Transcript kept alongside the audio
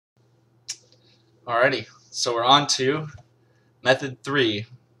Alrighty, so we're on to method 3.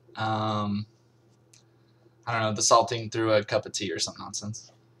 I don't know, the salting through a cup of tea or some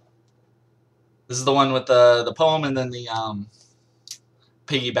nonsense. This is the one with the poem and then the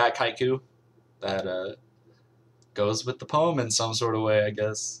piggyback haiku that goes with the poem in some sort of way, I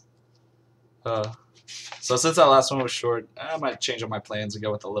guess. Uh, so since that last one was short, I might change up my plans and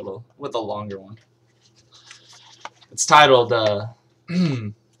go with a longer one. It's titled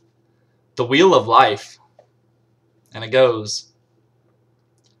 "The Wheel of Life," and it goes: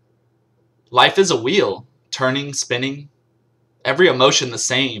 Life is a wheel, turning, spinning, every emotion the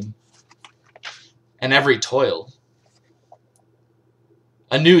same, and every toil.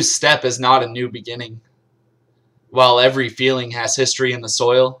 A new step is not a new beginning, while every feeling has history in the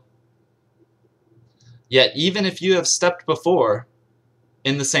soil. Yet even if you have stepped before,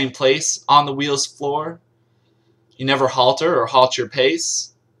 in the same place, on the wheel's floor, you never halter or halt your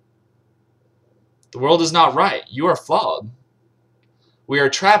pace. The world is not right, you are flawed. We are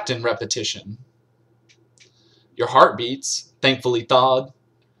trapped in repetition. Your heart beats, thankfully thawed.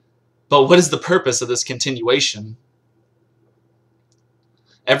 But what is the purpose of this continuation?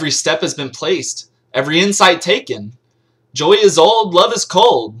 Every step has been placed, every insight taken. Joy is old, love is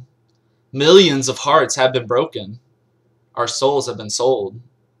cold. Millions of hearts have been broken. Our souls have been sold.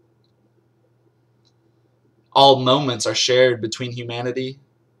 All moments are shared between humanity.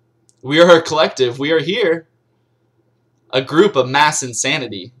 We are a collective, we are here. A group of mass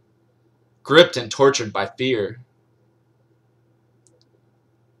insanity, gripped and tortured by fear.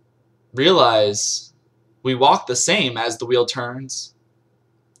 Realize we walk the same as the wheel turns.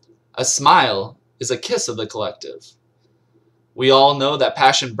 A smile is a kiss of the collective. We all know that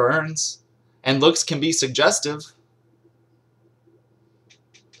passion burns, and looks can be suggestive.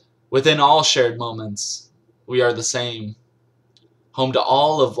 Within all shared moments, we are the same, home to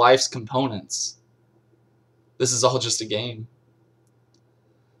all of life's components. This is all just a game.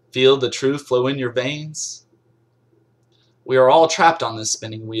 Feel the truth flow in your veins. We are all trapped on this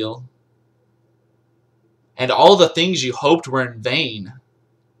spinning wheel. And all the things you hoped were in vain,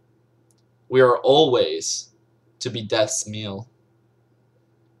 we are always to be death's meal.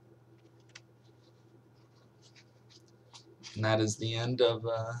 And that is the end of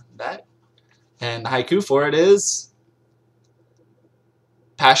that. And haiku for it is: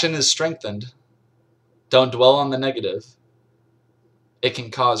 passion is strengthened. Don't dwell on the negative. It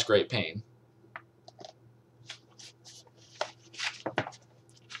can cause great pain.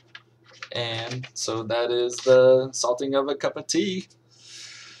 And so that is the salting of a cup of tea,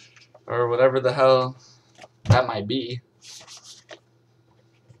 or whatever the hell that might be.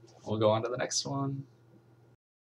 We'll go on to the next one.